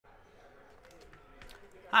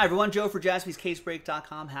Hi everyone, Joe for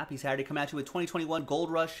JaspysCaseBreak.com. Happy Saturday, coming at you with 2021 Gold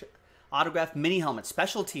Rush autographed mini helmet,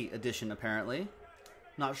 specialty edition apparently.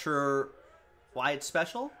 Not sure why it's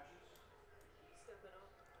special.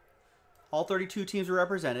 All 32 teams are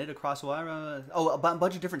represented across a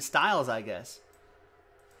bunch of different styles, I guess.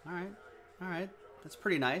 All right, that's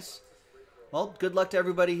pretty nice. Well, good luck to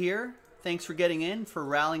everybody here. Thanks for getting in, for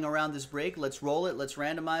rallying around this break. Let's roll it, let's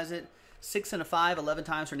randomize it. 6 and a 5, 11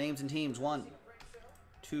 times for names and teams. 1,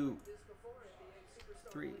 2,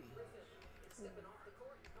 3,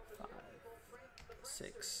 5,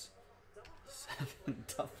 6, 7.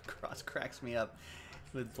 Tough cross cracks me up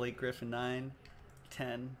with Blake Griffin. 9,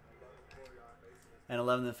 10, and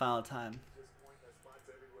 11 the final time.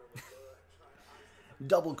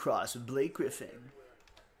 Double cross with Blake Griffin.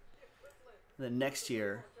 And then next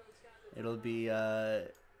year, it'll be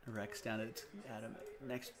Rex down at Adam.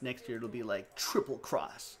 Next year, it'll be like triple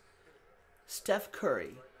cross. Steph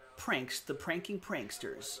Curry pranks the pranking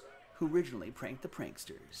pranksters who originally pranked the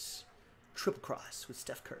pranksters. Triple cross with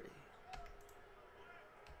Steph Curry.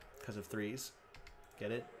 Because of threes.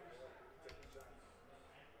 Get it?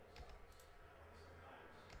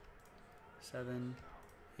 7,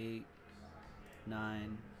 8,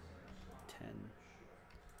 9, 10,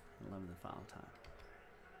 11 the final time.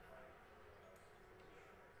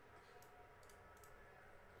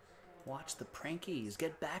 Watch the prankies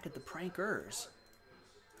get back at the prankers.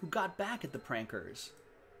 Who got back at the prankers?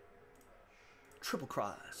 Triple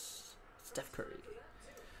cross. Steph Curry.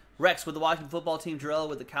 Rex with the Washington football team. Jarrell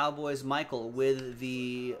with the Cowboys. Michael with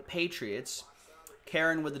the Patriots.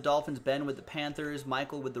 Karen with the Dolphins. Ben with the Panthers.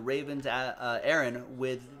 Michael with the Ravens. Aaron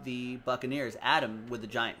with the Buccaneers. Adam with the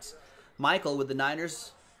Giants. Michael with the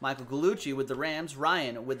Niners. Michael Galucci with the Rams.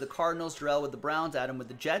 Ryan with the Cardinals. Jarrell with the Browns. Adam with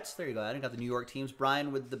the Jets. There you go, Adam. Got the New York teams.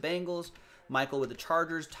 Brian with the Bengals. Michael with the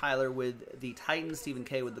Chargers. Tyler with the Titans. Stephen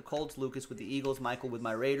K with the Colts. Lucas with the Eagles. Michael with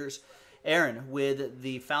my Raiders. Aaron with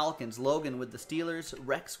the Falcons. Logan with the Steelers.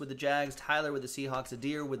 Rex with the Jags. Tyler with the Seahawks.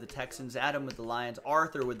 Adir with the Texans. Adam with the Lions.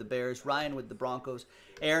 Arthur with the Bears. Ryan with the Broncos.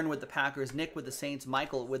 Aaron with the Packers. Nick with the Saints.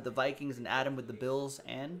 Michael with the Vikings. And Adam with the Bills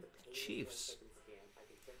and Chiefs.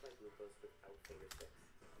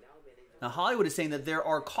 Now, Hollywood is saying that there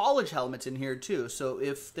are college helmets in here, too. So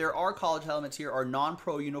if there are college helmets here, our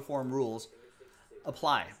non-pro uniform rules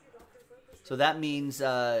apply. So that means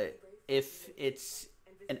if it's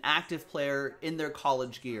an active player in their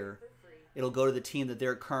college gear, it'll go to the team that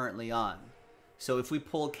they're currently on. So if we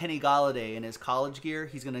pull Kenny Golladay in his college gear,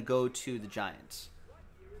 he's going to go to the Giants,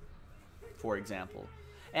 for example.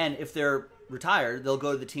 And if they're retired, they'll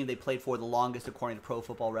go to the team they played for the longest, according to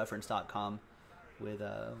ProFootballReference.com.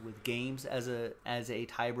 With games as a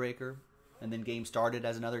tiebreaker, and then games started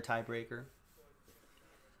as another tiebreaker.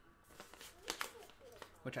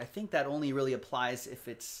 Which I think that only really applies if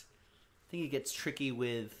it's. I think it gets tricky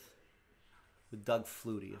with Doug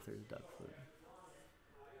Flutie, if there's a Doug Flutie.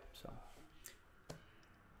 So,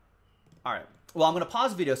 all right. Well, I'm going to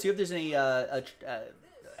pause the video, see if there's any. Allow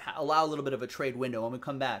a little bit of a trade window. When we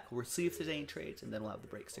come back, we'll see if there's any trades, and then we'll have the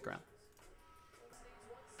break. Stick around.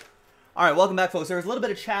 All right, welcome back, folks. There was a little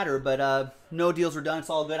bit of chatter, but no deals were done. It's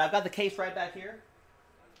all good. I've got the case right back here.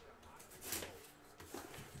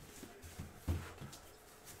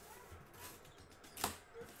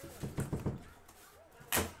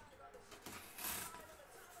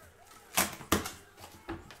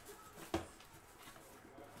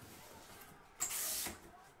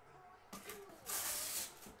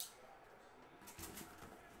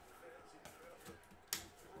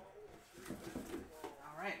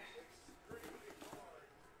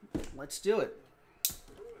 Let's do it.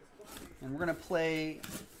 And we're going to play,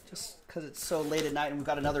 just because it's so late at night and we've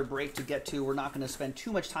got another break to get to, we're not going to spend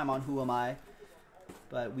too much time on Who Am I,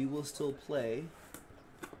 but we will still play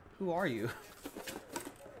Who Are You?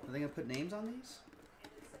 Are they going to put names on these?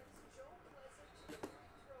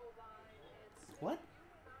 What?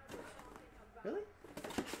 Really?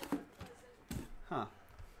 Huh.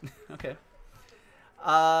 Okay.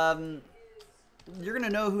 You're going to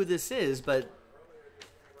know who this is, but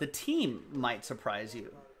the team might surprise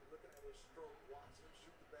you.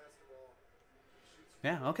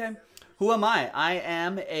 Yeah, okay. Who am I? I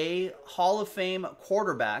am a Hall of Fame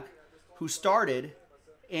quarterback who started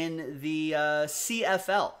in the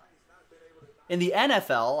CFL. In the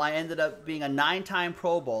NFL, I ended up being a 9-time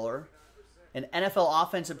Pro Bowler, an NFL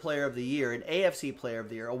Offensive Player of the Year, an AFC Player of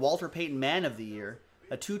the Year, a Walter Payton Man of the Year,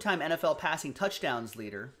 a 2-time NFL passing touchdowns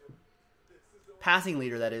leader, passing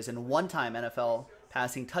leader that is, and 1-time NFL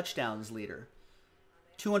passing touchdowns leader.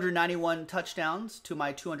 291 touchdowns to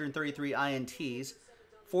my 233 INTs.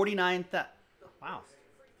 49. Wow,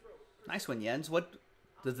 nice one, Jens.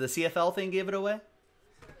 Does the CFL thing give it away?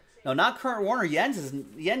 No, not Kurt Warner. Jens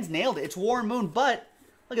nailed it. It's Warren Moon, but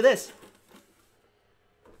look at this.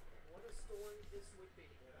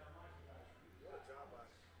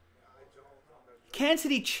 Kansas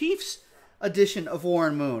City Chiefs edition of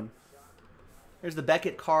Warren Moon. There's the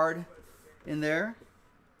Beckett card in there.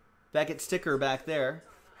 Beckett sticker back there.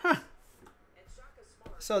 Huh.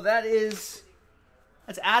 So that's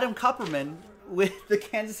Adam Kupperman with the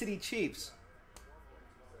Kansas City Chiefs.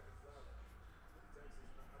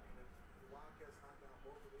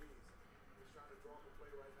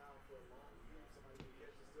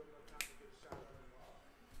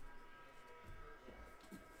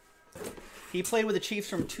 He played with the Chiefs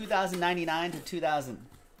from 2099 to 2000.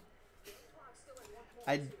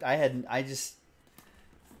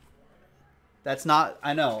 That's not,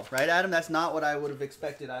 I know, right, Adam? That's not what I would have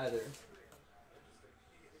expected either.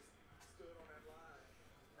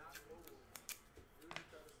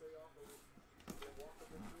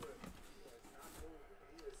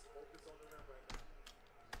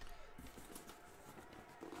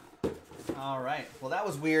 All right. Well, that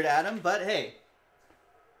was weird, Adam, but hey.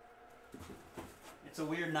 It's a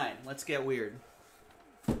weird night. Let's get weird.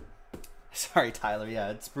 Sorry, Tyler.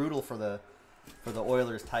 Yeah, it's brutal for the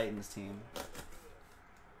Oilers Titans team.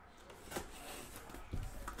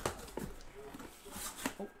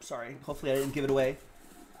 Oh, sorry. Hopefully I didn't give it away.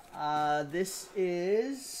 This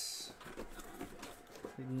is...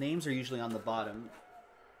 The names are usually on the bottom.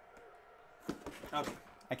 Okay.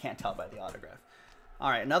 I can't tell by the autograph. All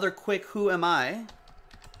right, another quick Who Am I?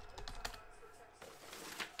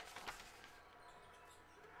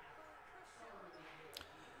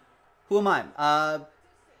 Who am I?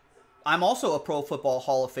 I'm also a Pro Football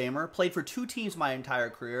Hall of Famer. Played for 2 teams my entire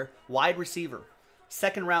career. Wide receiver.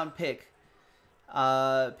 2nd round pick.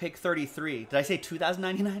 Pick 33. Did I say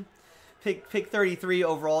 2099? Pick 33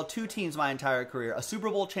 overall. 2 teams my entire career. A Super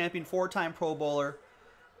Bowl champion. 4-time Pro Bowler.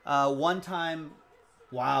 1-time...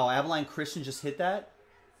 Wow, Abilene Christian just hit that?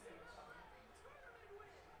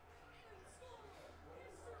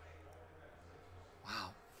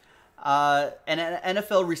 And an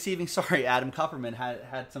NFL receiving, sorry, Adam Kupperman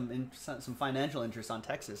had some financial interest on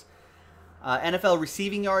Texas. NFL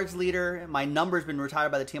receiving yards leader. My number's been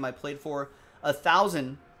retired by the team I played for. Over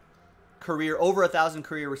 1,000 career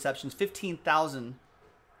receptions,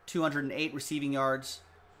 15,208 receiving yards,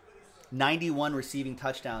 91 receiving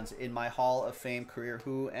touchdowns in my Hall of Fame career.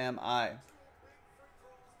 Who am I?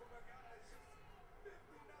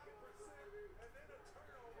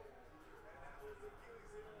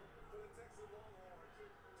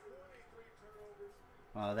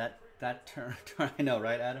 Wow, that turn, I know,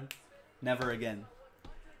 right, Adam? Never again.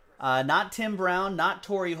 Not Tim Brown, not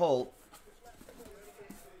Torrey Holt.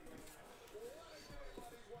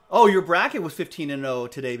 Oh, your bracket was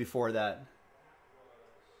 15-0 today before that.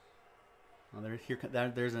 Oh, there's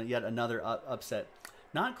yet another upset.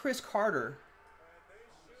 Not Chris Carter.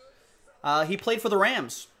 He played for the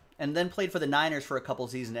Rams and then played for the Niners for a couple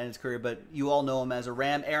seasons in his career, but you all know him as a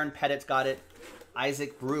Ram. Aaron Pettit's got it.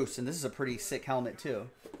 Isaac Bruce, and this is a pretty sick helmet too.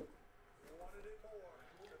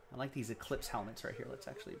 I like these Eclipse helmets right here. Let's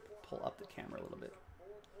actually pull up the camera a little bit.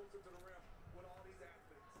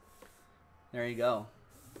 There you go.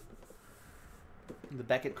 The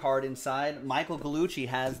Beckett card inside. Michael Gallucci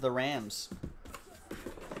has the Rams.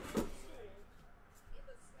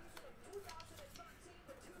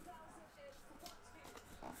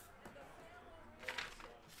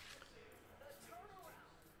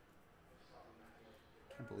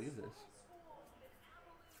 Can't believe this.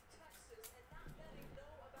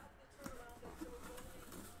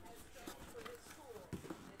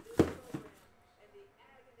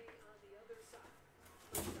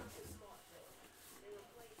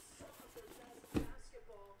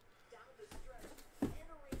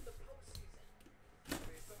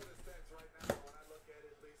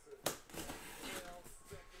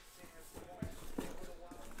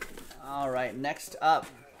 All right, next up.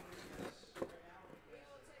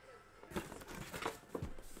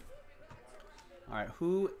 All right,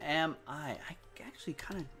 who am I? I actually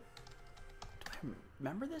kind of... Do I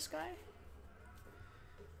remember this guy?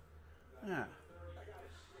 Yeah.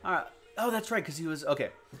 All right. Oh, that's right, because he was... Okay,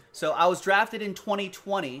 so I was drafted in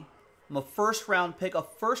 2020. I'm a first-round pick, a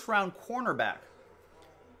first-round cornerback.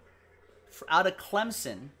 Out of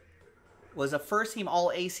Clemson. Was a first-team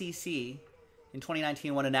All-ACC. In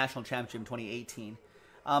 2019, won a national championship in 2018.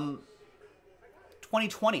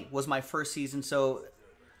 2020 was my first season, so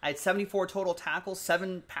I had 74 total tackles,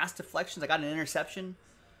 7 pass deflections. I got an interception,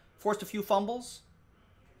 forced a few fumbles.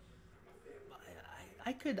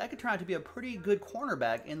 I could turn out to be a pretty good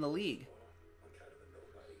cornerback in the league.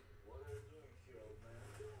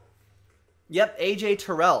 Yep, AJ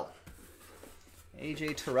Terrell.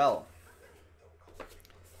 AJ Terrell.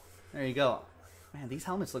 There you go. Man, these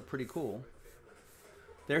helmets look pretty cool.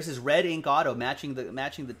 There's his red ink auto matching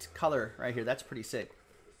the color right here. That's pretty sick.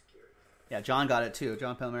 Yeah, John got it too.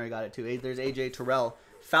 John Palmieri got it too. There's AJ Terrell.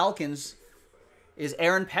 Falcons is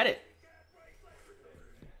Aaron Pettit.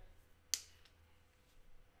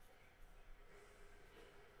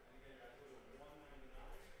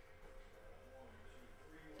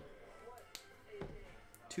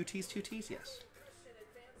 Two T's, yes.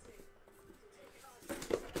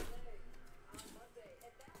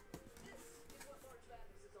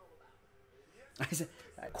 I said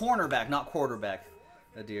cornerback, not quarterback.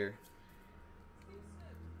 A deer.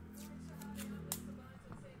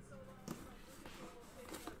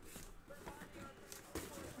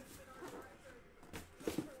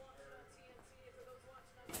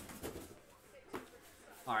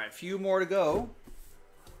 All right, a few more to go.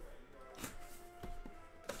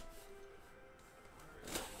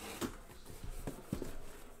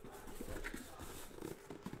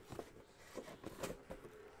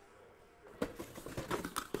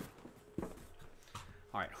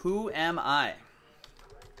 All right, who am I?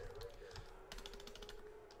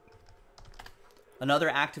 Another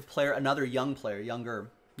active player, another young player, young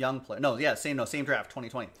player. Same draft,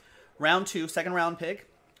 2020. Round 2, second round pick,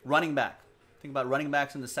 running back. Think about running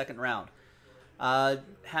backs in the second round.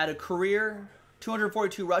 Had a career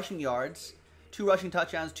 242 rushing yards, 2 rushing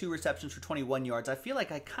touchdowns, 2 receptions for 21 yards. I feel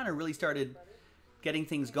like I kind of really started getting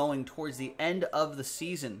things going towards the end of the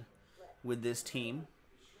season with this team,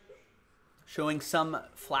 showing some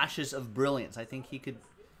flashes of brilliance. I think he could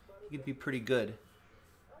be pretty good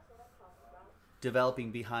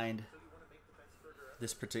developing behind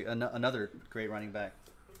this particular another great running back.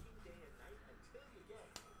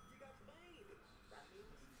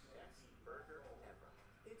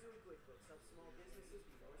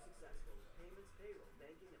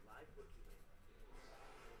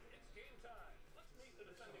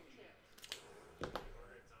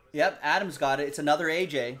 Yep, Adam's got it. It's another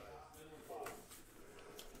AJ.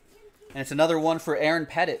 And it's another one for Aaron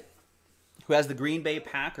Pettit, who has the Green Bay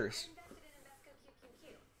Packers.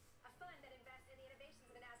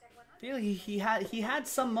 He had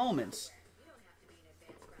some moments.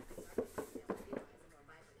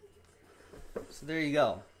 So there you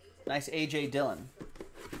go. Nice AJ Dillon.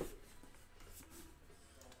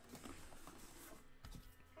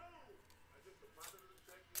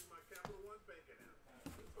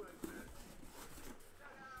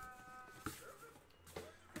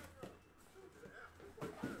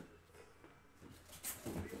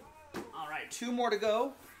 All right, 2 more to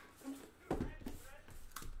go.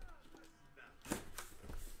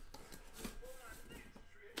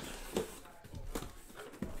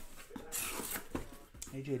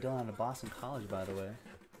 AJ Dillon out of Boston College, by the way.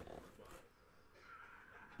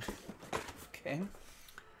 Okay.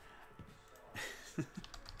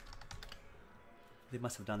 They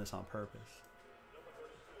must have done this on purpose.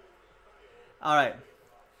 All right.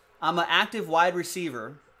 I'm an active wide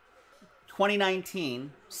receiver.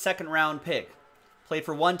 2019, second round pick. Played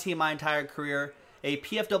for one team my entire career. A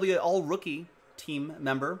PFW All-Rookie team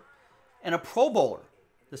member. And a Pro Bowler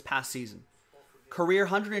this past season. Career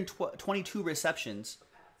 122 receptions,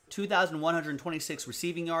 2,126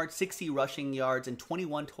 receiving yards, 60 rushing yards, and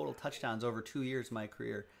 21 total touchdowns over 2 years of my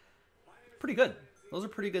career. Pretty good. Those are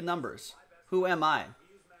pretty good numbers. Who am I?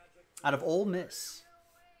 Out of Ole Miss.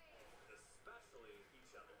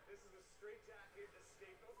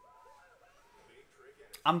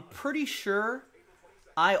 I'm pretty sure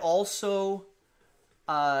I also,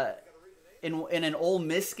 in an Ole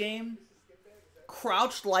Miss game,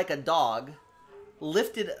 crouched like a dog,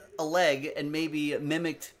 lifted a leg, and maybe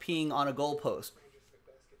mimicked peeing on a goalpost.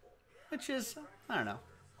 Which is, I don't know.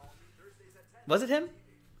 Was it him?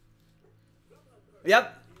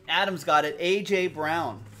 Yep. Adam's got it. A.J.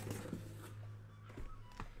 Brown.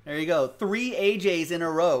 There you go. 3 AJs in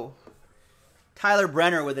a row. Tyler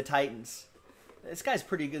Brenner with the Titans. This guy's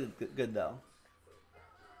pretty good though.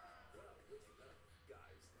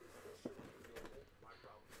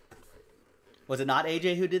 Was it not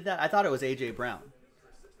AJ who did that? I thought it was AJ Brown.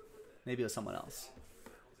 Maybe it was someone else.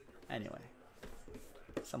 Anyway,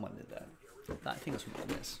 someone did that. I think it was from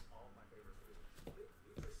Ole Miss.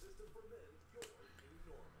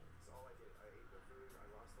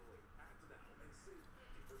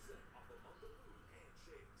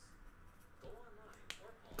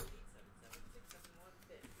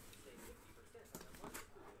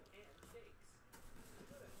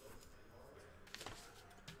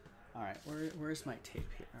 All right, where's my tape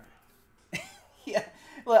here? All right. Yeah,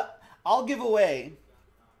 well, I'll give away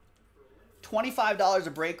 $25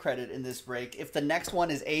 of break credit in this break if the next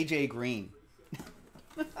one is AJ Green.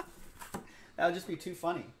 That would just be too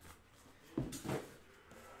funny.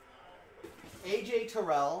 AJ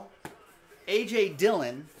Terrell, AJ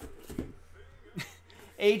Dillon,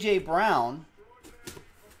 AJ Brown,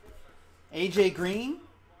 AJ Green.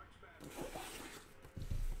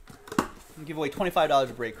 I'll give away $25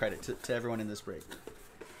 of break credit to everyone in this break.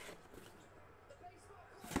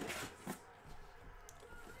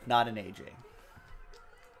 Not an AJ.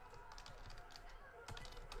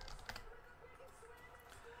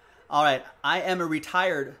 All right, I am a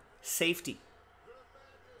retired safety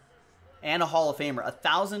and a Hall of Famer.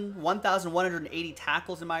 1,180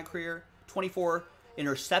 tackles in my career, 24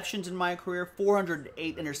 interceptions in my career,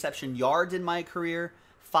 408 interception yards in my career,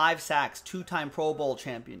 5 sacks, 2-time Pro Bowl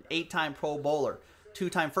champion, 8-time Pro Bowler,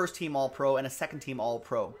 2-time first-team All-Pro, and a second-team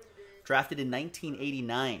All-Pro. Drafted in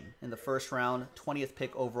 1989 in the first round, 20th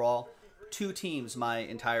pick overall. 2 teams my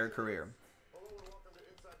entire career.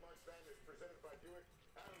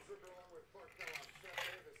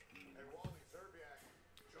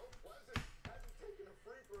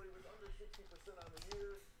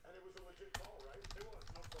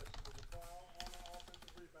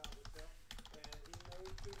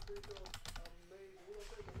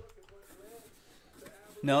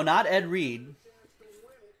 No, not Ed Reed.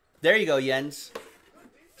 There you go, Jens.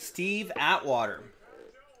 Steve Atwater.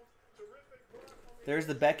 There's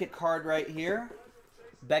the Beckett card right here.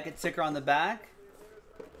 Beckett sticker on the back.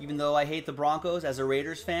 Even though I hate the Broncos as a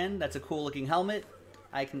Raiders fan, that's a cool looking helmet.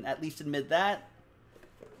 I can at least admit that.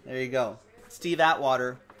 There you go. Steve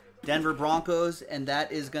Atwater, Denver Broncos, and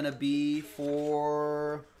that is going to be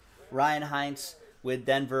for Ryan Heinz with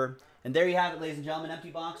Denver. And there you have it, ladies and gentlemen. Empty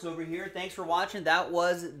box over here. Thanks for watching. That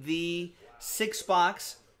was the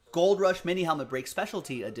 6-box Gold Rush Mini Helmet Break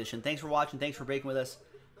Specialty Edition. Thanks for watching. Thanks for breaking with us.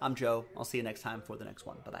 I'm Joe. I'll see you next time for the next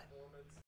one. Bye-bye.